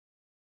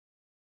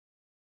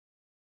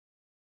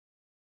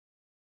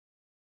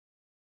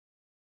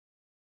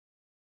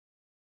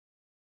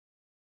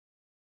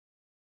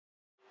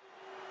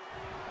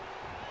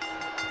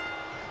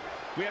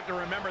We have to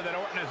remember that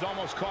Orton has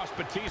almost cost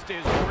Batista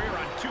his career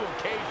on 2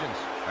 occasions.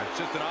 That's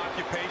just an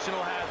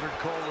occupational hazard,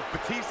 Cole. If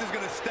Batista's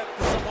going to step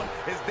to someone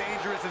as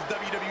dangerous as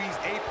WWE's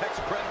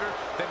Apex Predator,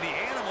 then the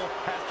animal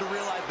has to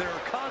realize there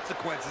are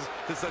consequences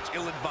to such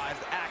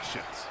ill-advised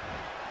actions.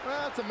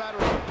 Well, it's a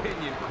matter of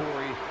opinion,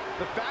 Corey.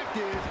 The fact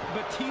is,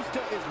 Batista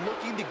is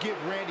looking to give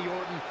Randy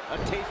Orton a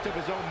taste of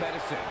his own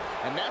medicine,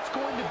 and that's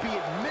going to be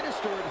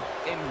administered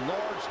in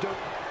large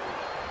doses.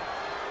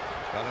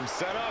 Got him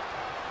set up.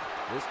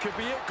 This could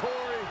be it,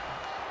 Corey.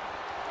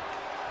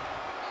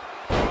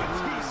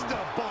 Batista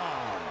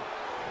bomb.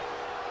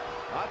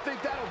 I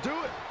think that'll do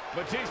it.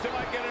 Batista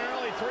might get an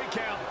early 3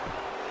 count.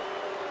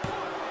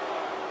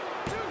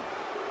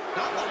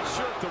 Not really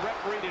sure if The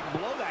referee didn't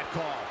blow that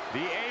call.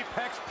 the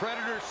Apex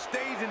Predator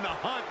stays in the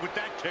hunt with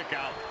that kick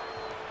out.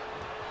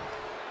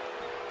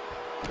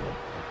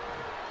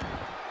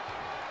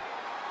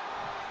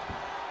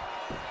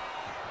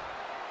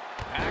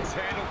 Axe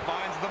handle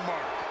finds the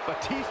mark.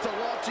 Batista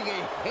launching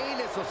a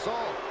heinous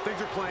assault. Things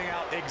are playing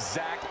out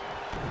exact.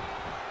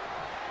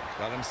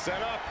 Got him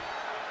set up.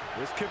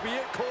 This could be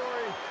it,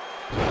 Corey.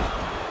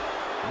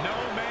 No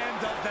man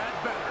does that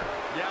better.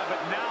 Yeah,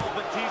 but now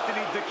Batista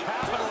needs to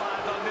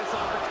capitalize on this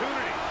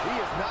opportunity. He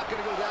is not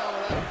going to go down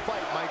without a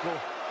fight, Michael.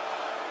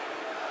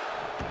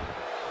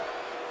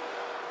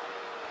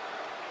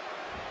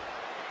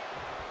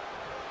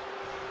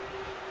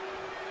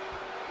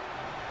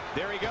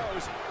 There he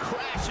goes,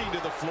 crashing to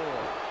the floor.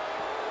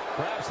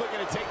 Perhaps looking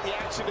to take the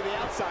action to the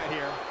outside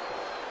here.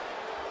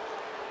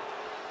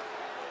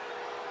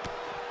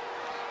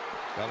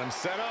 Got him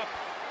set up.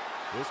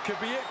 This could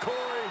be it,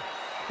 Corey.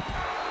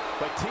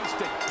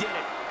 Batista did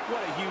it.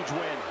 What a huge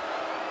win.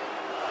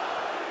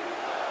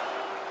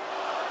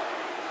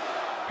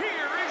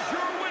 Here is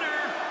your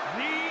winner,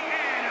 the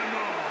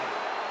Animal,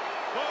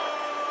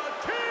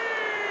 Batista!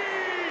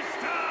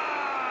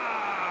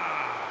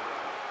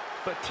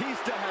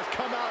 Batista has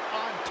come out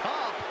on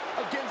top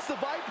against the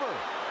Viper.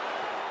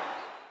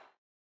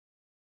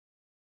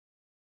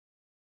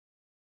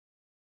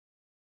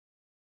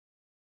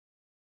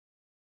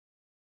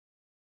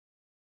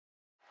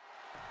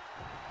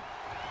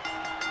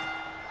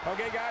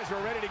 Okay, guys,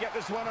 we're ready to get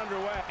this one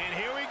underway. And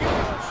here we go.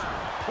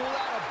 Pull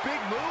out a big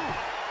move.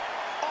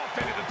 Off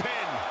into the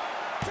pin.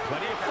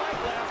 Plenty of fight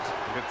left.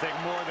 It could take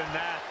more than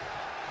that.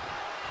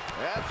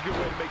 That's a good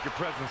way to make your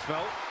presence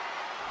felt.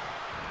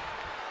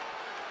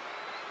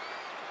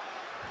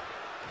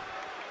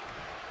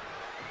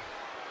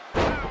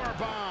 Power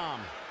bomb.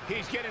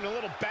 He's getting a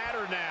little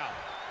battered now.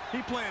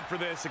 He planned for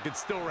this and could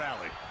still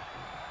rally.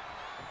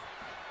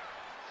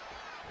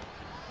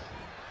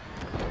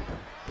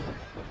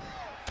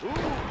 Ooh,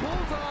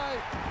 bullseye.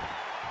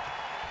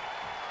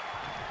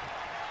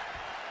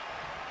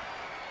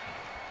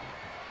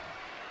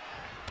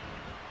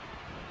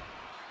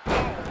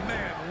 Oh,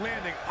 man,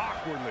 landing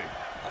awkwardly.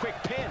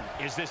 Quick pin.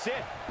 Is this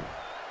it?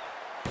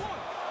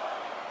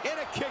 And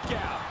a kick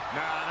out.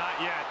 Nah,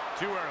 not yet.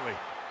 Too early.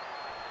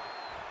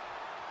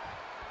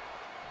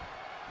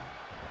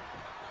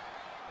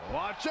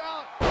 Watch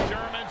out.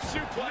 German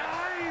suplex.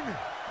 9!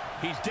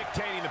 He's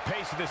dictating the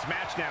pace of this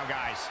match now,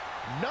 guys.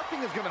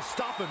 Nothing is going to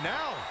stop him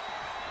now.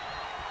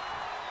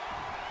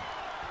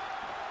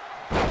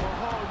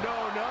 Oh,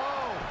 no, no.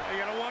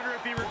 You gotta wonder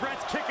if he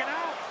regrets kicking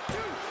out.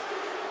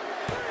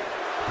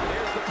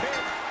 There's the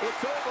pin.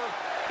 It's over.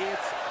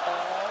 It's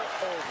all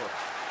over.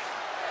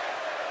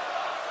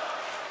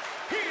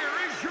 Here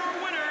is your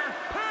winner,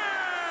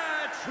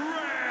 Patrick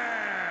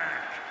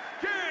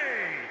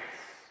Gates.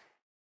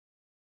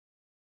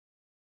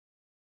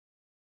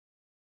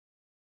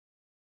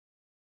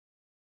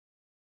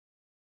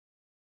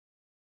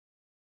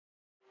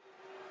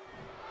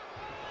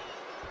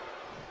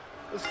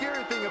 The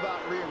scary thing about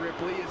Rhea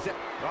Ripley is that...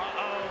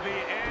 Uh-oh, the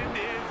end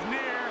is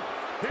near.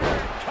 Here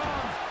it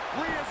comes.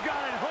 Rhea's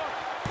got it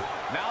hooked.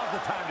 Now's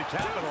the time to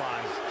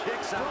capitalize.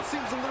 Kicks Still out.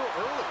 seems a little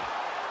early.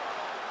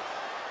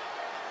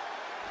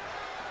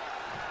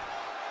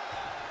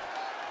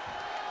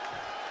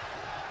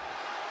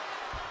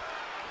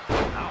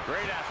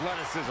 Great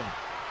athleticism.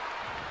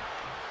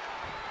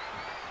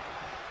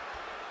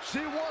 She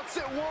wants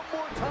it one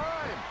more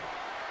time.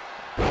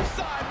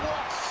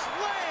 Sidewalk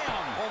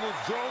slam. Almost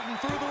drove him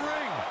through the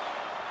ring.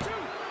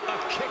 A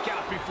kick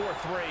out before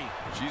 3.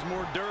 She's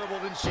more durable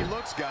than she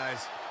looks,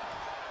 guys.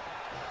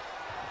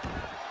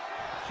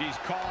 She's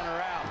calling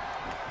her out.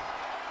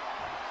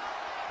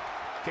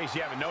 In case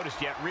you haven't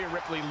noticed yet, Rhea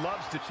Ripley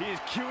loves to... She is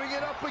queuing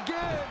it up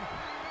again.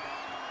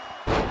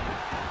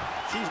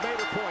 She's made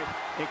her point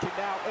and can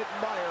now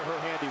admire her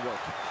handiwork.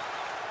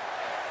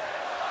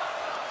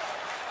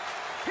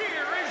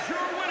 Here is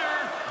your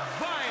winner,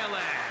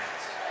 Violet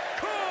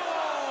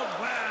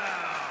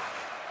Caldwell.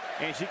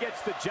 And she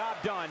gets the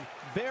job done.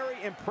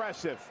 Very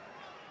impressive.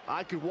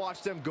 I could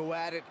watch them go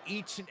at it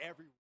each and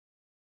every...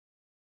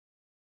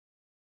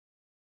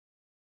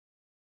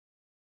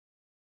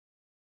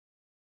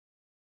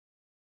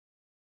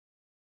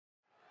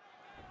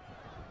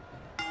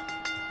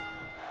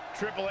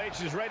 Triple H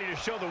is ready to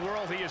show the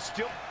world he is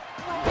still...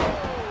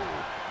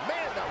 Oh,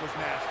 man, that was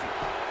nasty.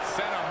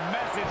 Sent a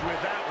message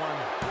with that one.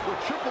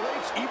 Will Triple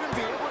H even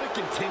be able to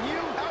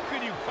continue? How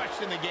could you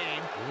question the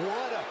game?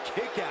 What a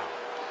kick out.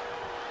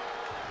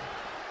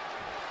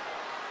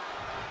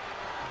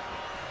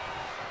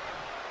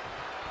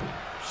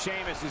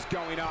 Sheamus is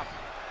going up.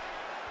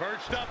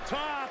 Perched up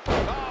top.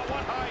 Oh,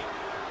 what height.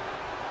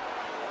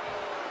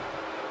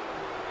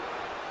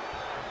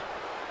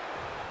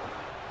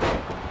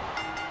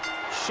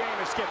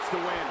 Sheamus gets the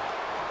win.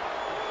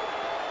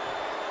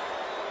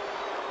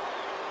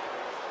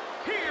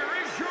 Here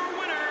is your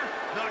winner,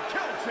 the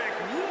Celtic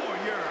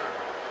Warrior,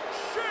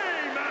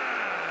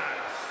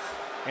 Sheamus!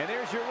 And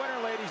there's your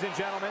winner, ladies and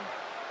gentlemen.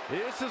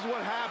 This is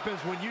what happens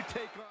when you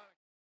take on...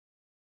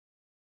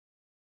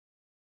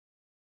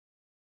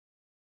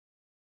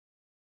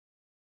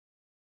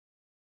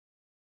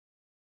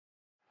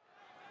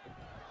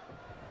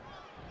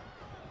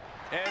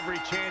 Every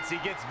chance he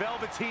gets,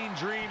 Velveteen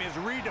Dream is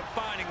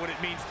redefining what it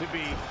means to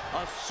be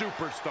a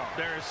superstar.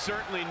 There is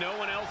certainly no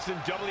one else in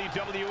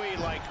WWE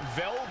like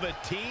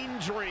Velveteen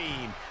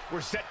Dream.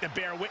 We're set to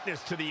bear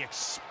witness to the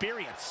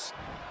experience.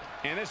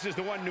 And this is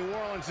the one New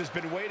Orleans has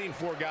been waiting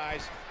for,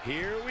 guys.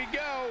 Here we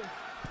go.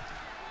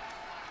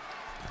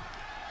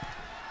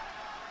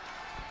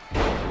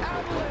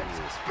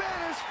 Avalanche,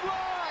 Spanish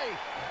fly!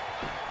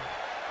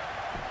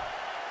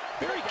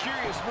 Very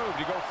curious move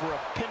to go for a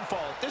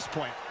pinfall at this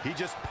point. He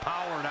just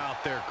powered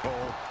out there, Cole.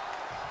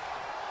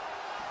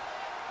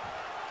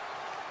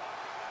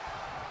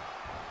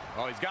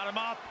 Oh, he's got him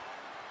up.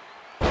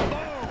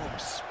 Boom!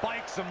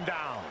 Spikes him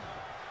down.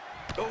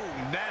 Oh,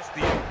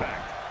 nasty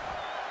impact.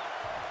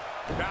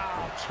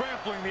 Now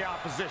trampling the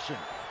opposition.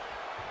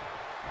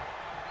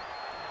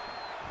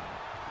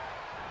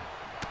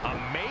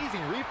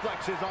 Amazing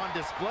reflexes on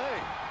display.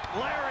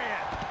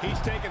 Lariat! He's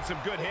taking some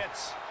good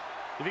hits.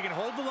 If he can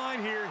hold the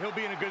line here, he'll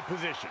be in a good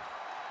position.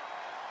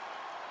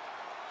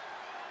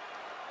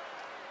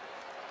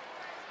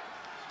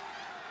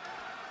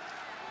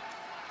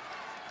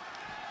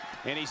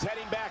 And he's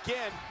heading back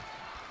in.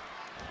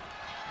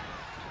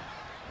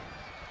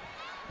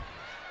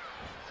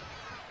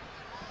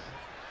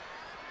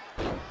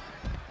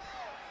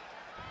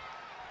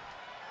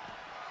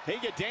 They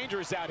get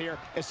dangerous out here,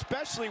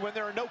 especially when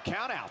there are no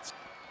countouts.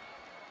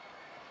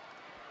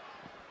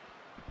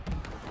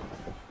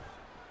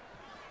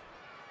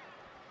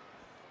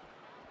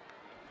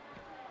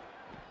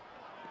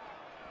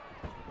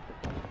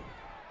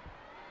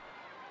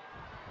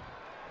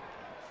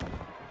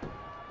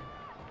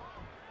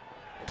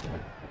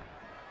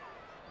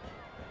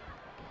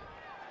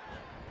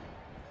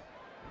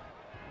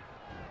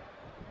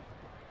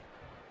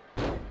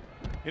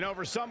 You know,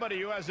 for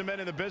somebody who hasn't been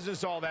in the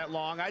business all that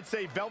long, I'd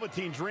say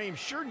Velveteen Dream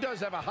sure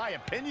does have a high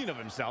opinion of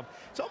himself.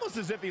 It's almost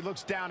as if he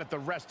looks down at the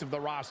rest of the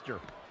roster.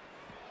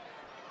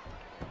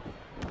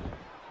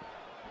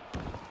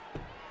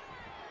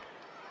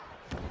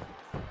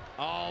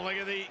 Oh, look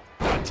at the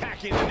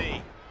attacking the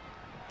knee.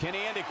 Can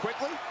he end it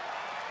quickly?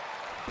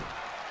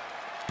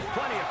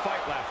 Plenty of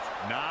fight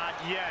left. Not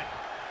yet.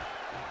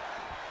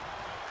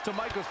 To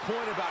Michael's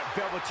point about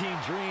Velveteen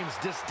Dream's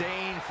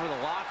disdain for the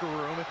locker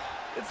room,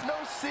 it's no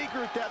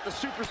secret that the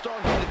superstar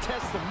who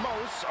detests the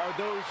most are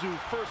those who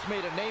first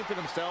made a name for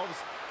themselves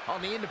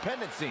on the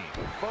independent scene.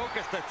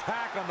 Focused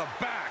attack on the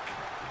back.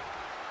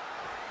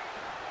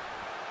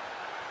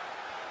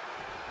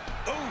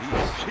 Oh,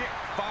 kick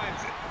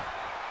finds it.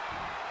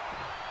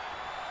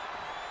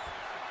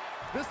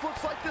 This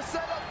looks like the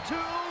setup to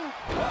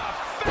A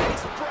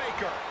face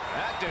breaker.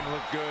 That didn't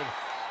look good.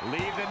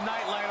 Leave the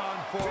nightlight on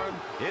for him.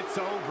 It's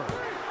over.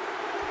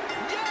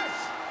 yes!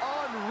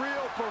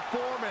 Unreal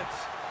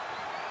performance.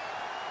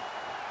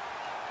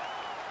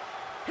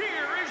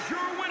 Here is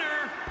your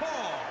winner,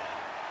 Paul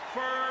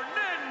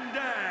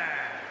Fernandez.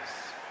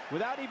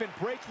 Without even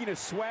breaking a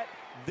sweat,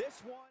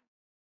 this one...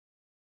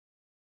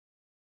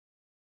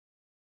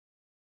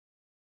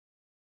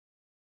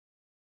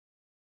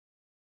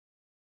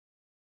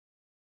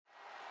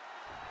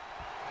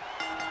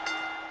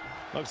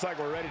 Looks like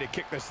we're ready to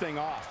kick this thing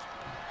off.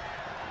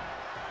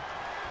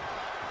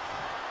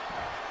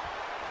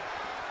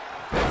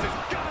 This is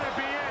gonna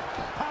be it.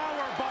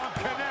 Powerbomb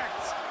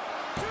connects.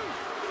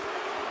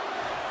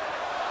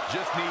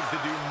 Just needs to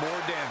do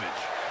more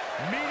damage.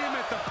 Meet him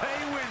at the pay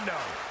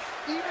window.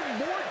 Even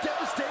more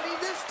devastating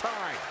this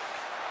time.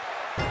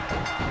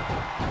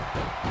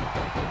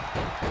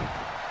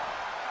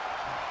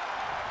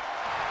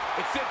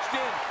 It's cinched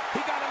in. He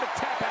got him to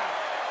tap out.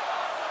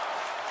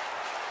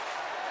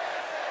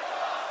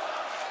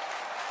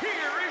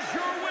 Here is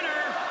your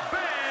winner,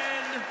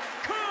 Ben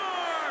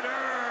Carter.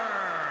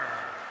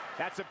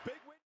 That's a big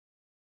win.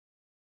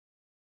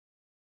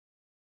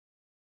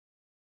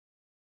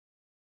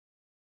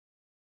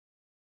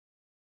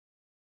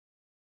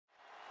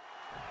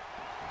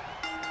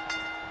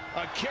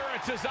 Akira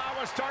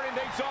Tozawa starting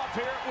things off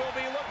here. Will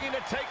be looking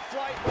to take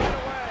flight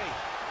right away.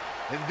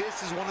 And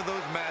this is one of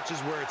those matches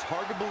where it's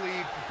hard to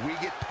believe we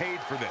get paid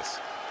for this.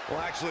 Well,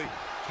 actually,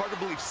 it's hard to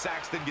believe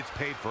Saxton gets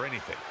paid for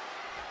anything.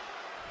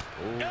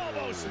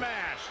 Elbow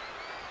smash.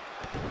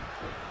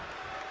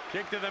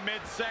 Kick to the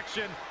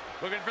midsection.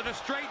 Looking for the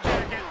straight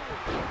jacket.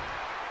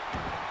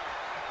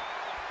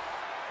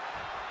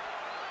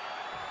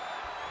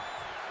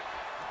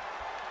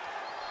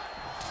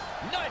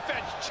 Knife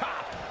edge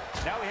chop.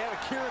 Now we have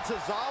Akira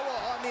Tozawa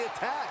on the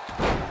attack.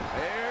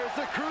 There's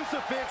the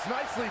crucifix.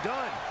 Nicely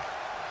done.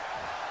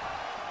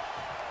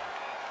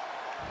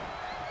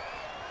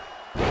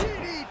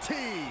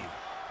 DDT.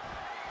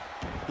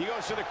 He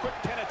goes for the quick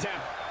pin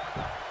attempt.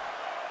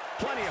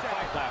 Plenty of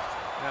fight left.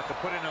 Have to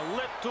put in a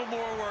little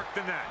more work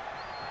than that.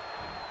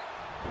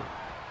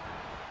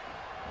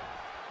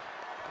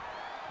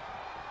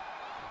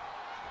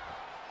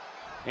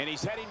 And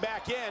he's heading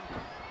back in.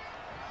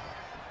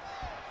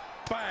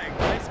 Bang,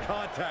 nice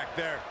contact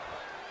there.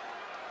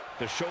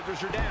 The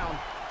shoulders are down.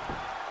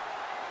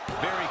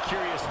 Very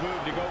curious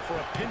move to go for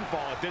a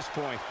pinfall at this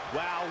point.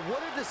 Wow,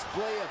 what a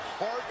display of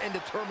heart and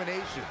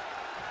determination.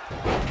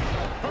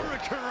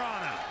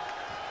 Hurricanrana.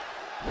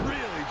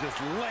 Really just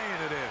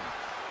laying it in.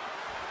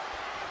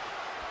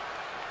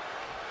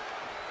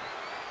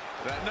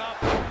 Setting up.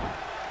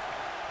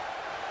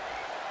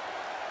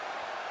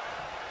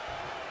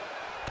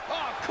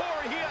 Oh,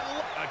 Corey, he had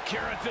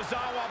Akira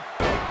Tozawa.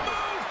 Big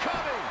move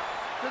coming.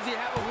 Does he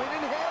have a win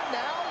in hand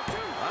now?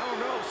 I don't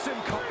know,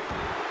 Simcoe.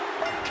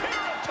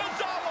 Akira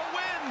Tozawa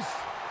wins.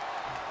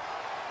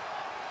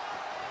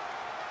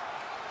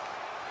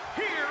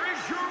 Here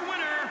is your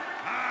winner,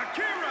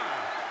 Akira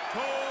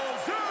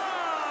Tozawa!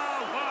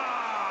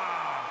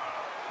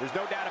 There's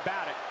no doubt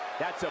about it.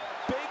 That's a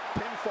big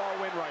pinfall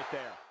win right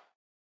there.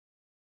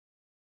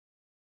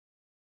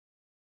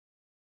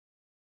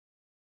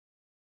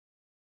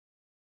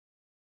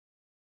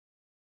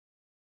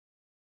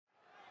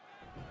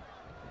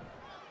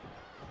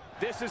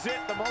 This is it,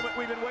 the moment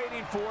we've been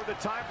waiting for. The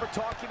time for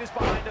talking is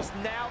behind us.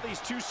 Now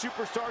these two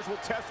superstars will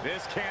test.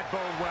 This can't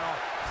bode well.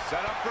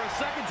 Set up for a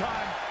second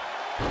time.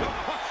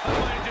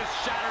 Somebody just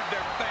shattered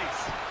their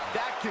face.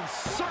 That can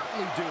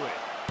certainly do it.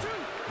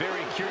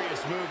 Very curious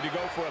move to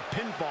go for a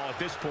pinfall at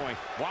this point.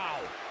 Wow.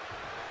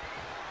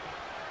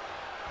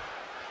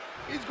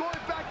 He's going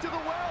back to the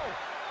well.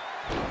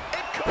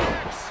 It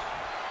connects.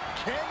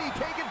 Can he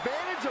take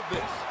advantage of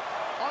this?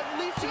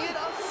 Unleashing it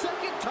a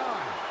second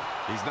time.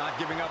 He's not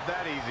giving up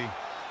that easy.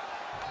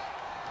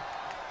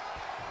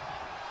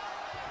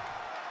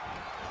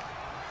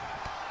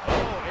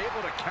 Oh,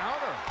 able to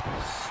counter.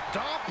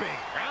 Stomping.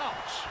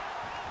 Ouch.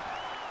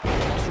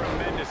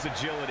 Tremendous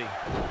agility.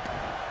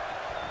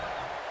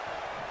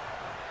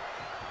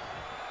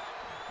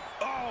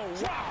 Oh,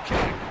 drop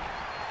kick.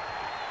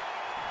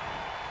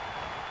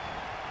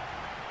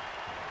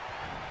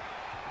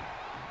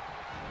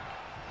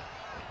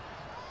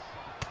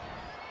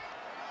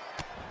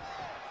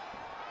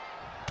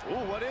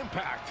 Ooh, what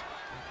impact.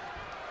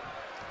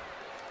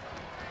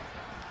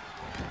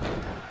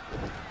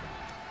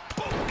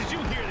 Boom, did you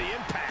hear the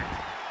impact?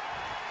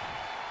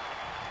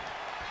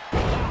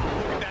 Wow,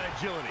 look at that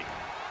agility.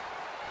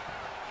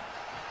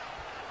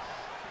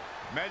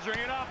 Measuring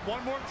it up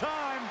one more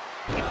time.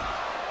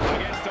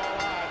 Against all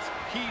odds,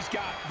 he's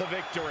got the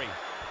victory.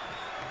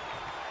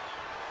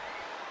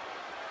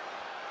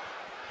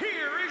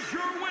 Here is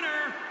your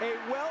winner. A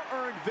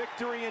well-earned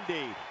victory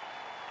indeed.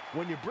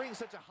 When you bring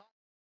such a high...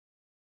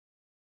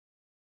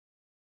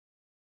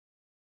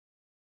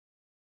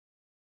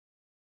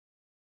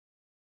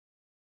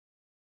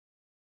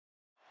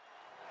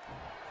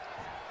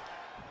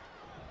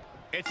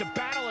 It's a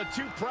battle of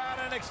two proud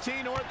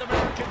NXT North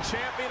American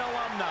champion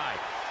alumni.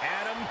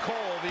 Adam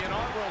Cole, the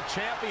inaugural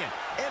champion,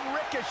 and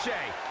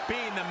Ricochet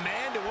being the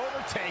man to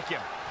overtake him.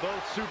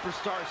 Both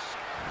superstars.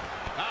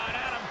 And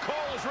Adam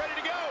Cole is ready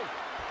to go.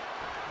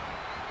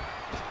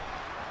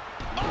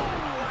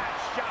 Oh, that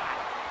shot.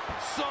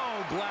 So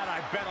glad I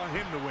bet on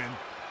him to win.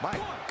 My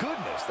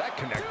goodness, that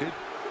connected.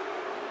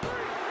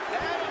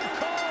 Adam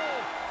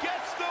Cole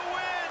gets the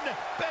win,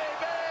 baby.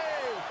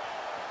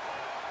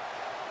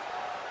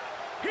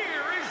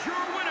 Here is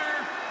your winner,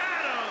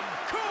 Adam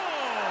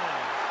Cole.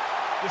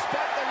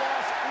 Despite the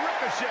loss,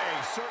 Ricochet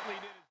certainly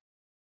did.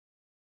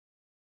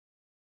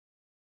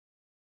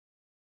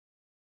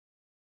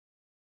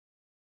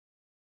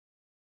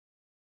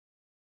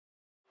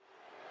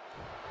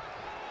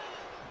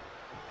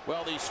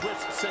 Well, the Swiss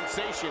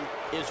sensation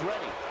is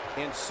ready,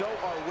 and so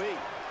are we.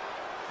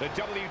 The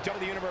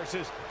WWE Universe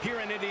is here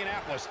in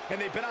Indianapolis,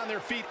 and they've been on their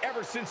feet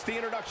ever since the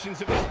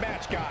introductions of this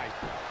match, guys.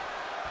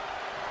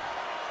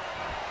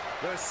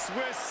 The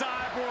Swiss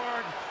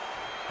Cyborg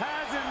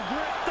has him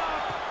gripped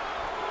up.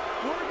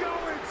 We're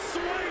going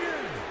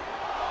swinging.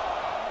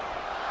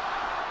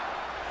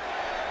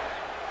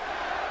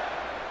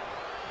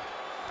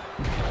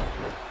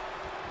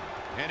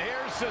 And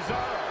here's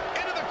Cesaro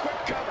into the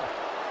quick cover.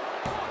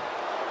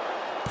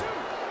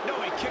 No,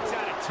 he kicks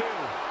out at 2.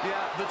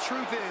 Yeah, the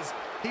truth is,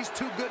 he's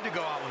too good to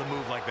go out with a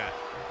move like that.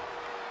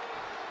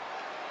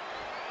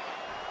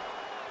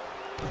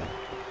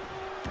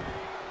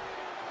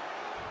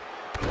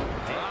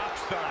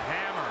 Drops the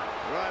hammer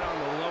right on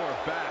the lower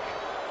back.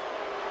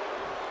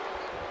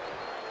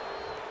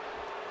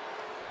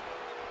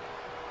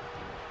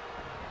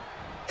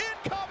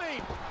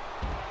 Incoming!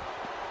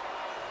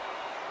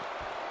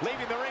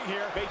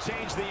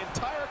 change the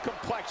entire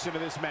complexion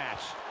of this match.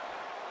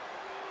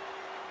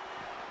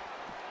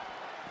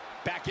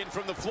 Back in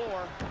from the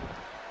floor.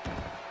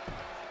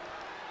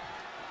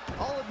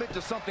 I'll admit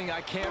to something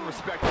I can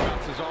respect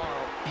about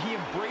Cesaro. He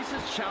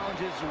embraces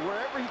challenges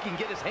wherever he can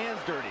get his hands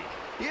dirty.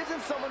 He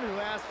isn't someone who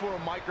asks for a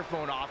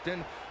microphone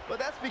often, but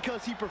that's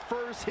because he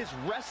prefers his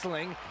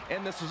wrestling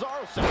and the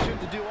Cesaro section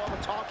to do all the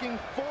talking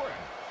for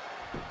him.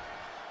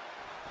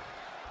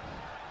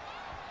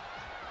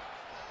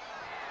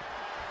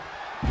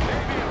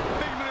 Maybe a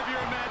figment of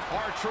your imagination.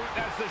 R-Truth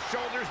has the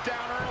shoulders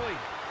down early.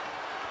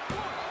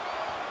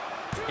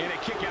 And a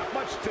kick out,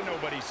 much to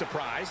nobody's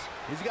surprise.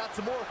 He's got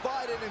some more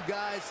fight in him,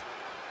 guys.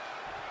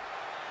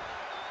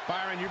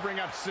 Byron, you bring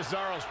up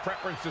Cesaro's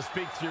preference to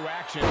speak through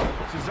action.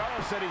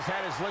 Cesaro said he's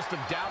had his list of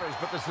doubters,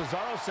 but the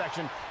Cesaro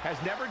section has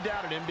never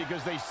doubted him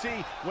because they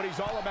see what he's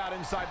all about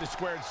inside the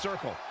squared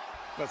circle.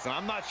 Listen,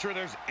 I'm not sure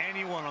there's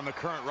anyone on the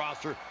current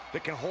roster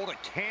that can hold a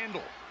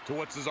candle to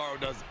what Cesaro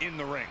does in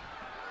the ring.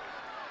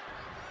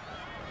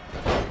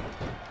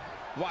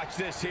 Watch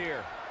this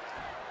here.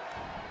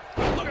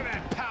 Look at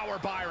that power,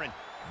 Byron.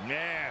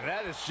 Man,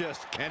 that is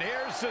just... And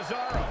here's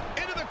Cesaro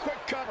into the quick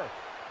cover.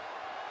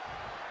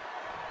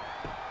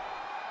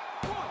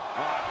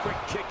 Quick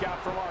kick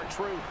out from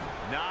R-Truth.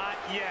 Not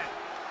yet.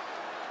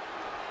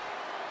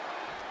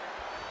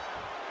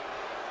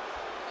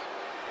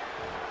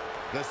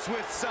 The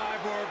Swiss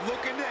Cyborg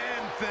looking to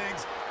end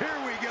things. Here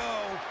we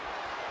go.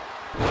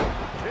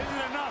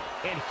 Isn't enough.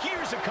 And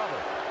here's a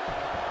cover.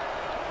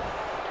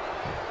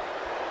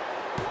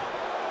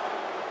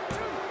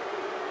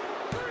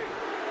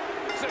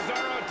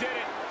 Cesaro did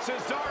it.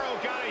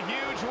 Cesaro got a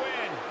huge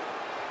win.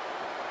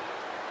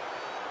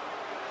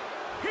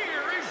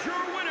 Here is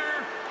your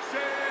winner,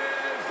 Cesaro!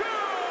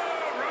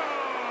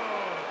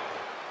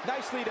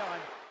 Nicely done.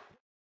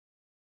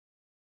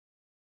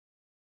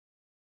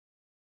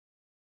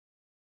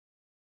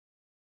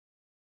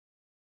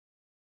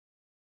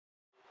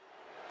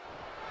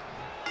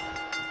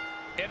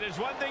 And there's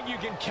one thing you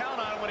can count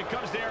on when it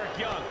comes to Eric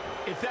Young.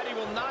 It's that he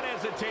will not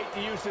hesitate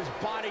to use his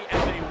body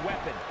as a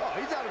weapon. Oh,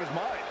 he's out of his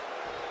mind.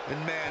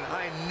 And man,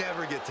 I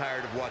never get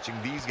tired of watching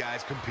these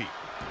guys compete.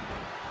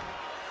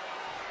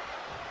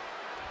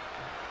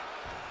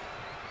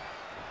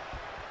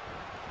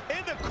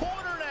 In the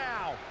corner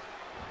now.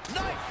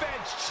 Knife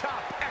edge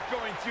chop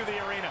echoing through the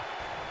arena.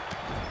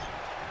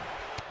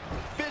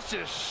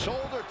 Vicious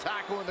shoulder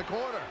tackle in the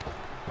corner.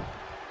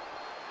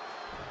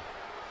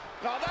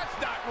 No,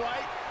 that's not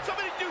right.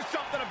 Somebody do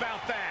something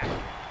about that.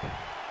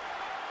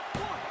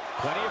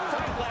 Plenty of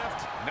fight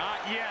left. Not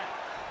yet.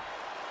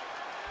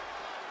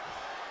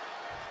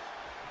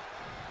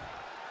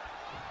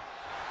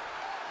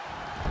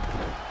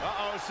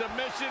 Uh-oh,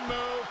 submission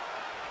move.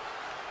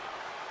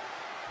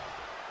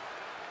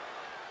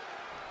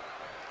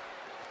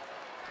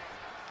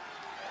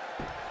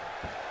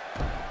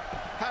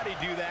 How'd he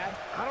do that?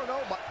 I don't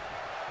know, but...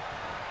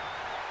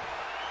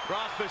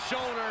 Across the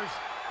shoulders.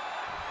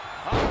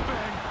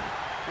 Open.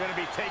 Gonna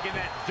be taking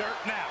that dirt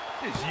now.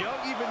 Does Young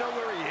even know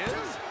where he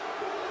is?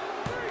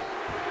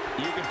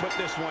 You can put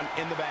this one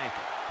in the bank.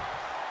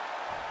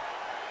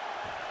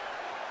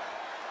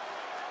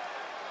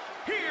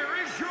 Here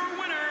is your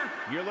winner.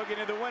 You're looking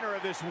at the winner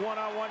of this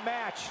one-on-one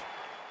match.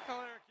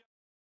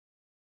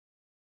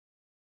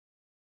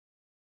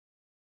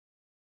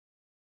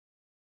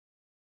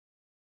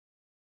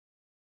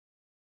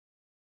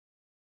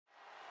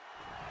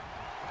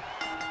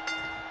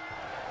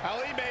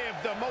 He may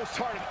have the most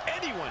heart of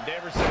anyone to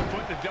ever set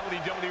foot in the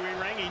WWE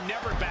ring. He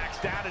never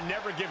backs down and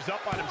never gives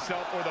up on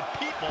himself or the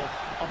people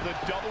of the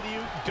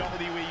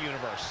WWE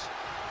Universe.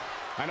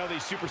 I know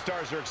these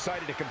superstars are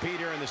excited to compete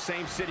here in the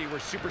same city where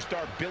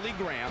superstar Billy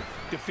Graham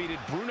defeated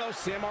Bruno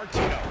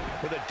Sammartino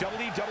for the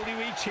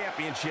WWE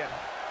Championship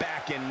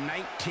back in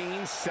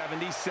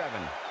 1977.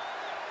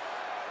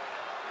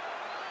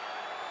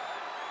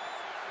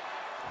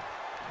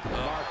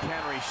 Mark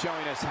Henry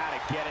showing us how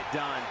to get it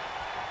done.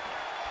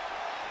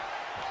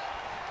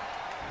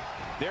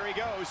 There he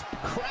goes,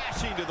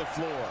 crashing to the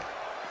floor.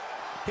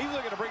 He's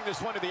looking to bring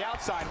this one to the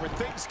outside where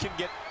things can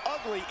get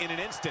ugly in an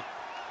instant.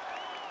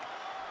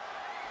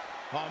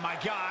 Oh, my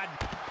God.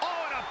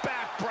 Oh, and a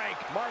back break.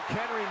 Mark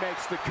Henry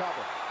makes the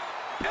cover.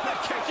 And the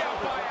kick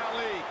out by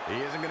Ali.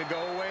 He isn't going to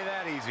go away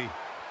that easy.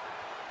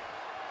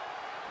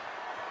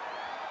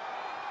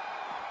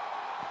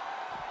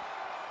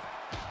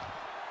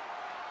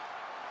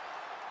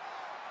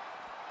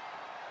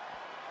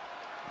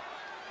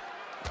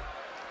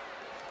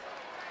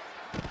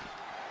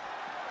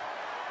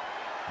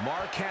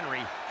 Mark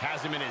Henry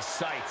has him in his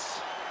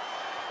sights.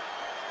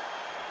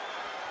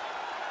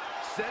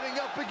 Setting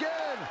up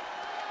again.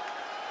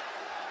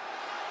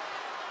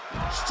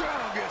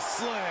 Strongest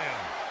slam.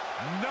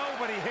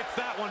 Nobody hits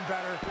that one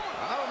better.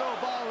 I don't know if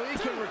Ali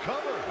can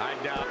recover. I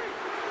doubt.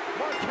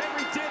 Mark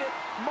Henry did it.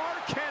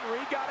 Mark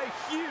Henry got a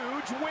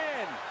huge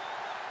win.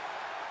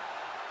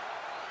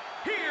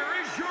 Here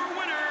is your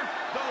winner,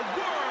 the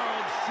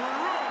world's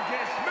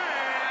strongest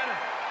man,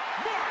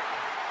 Mark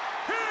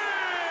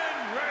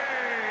Henry!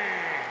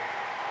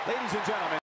 Ladies and gentlemen,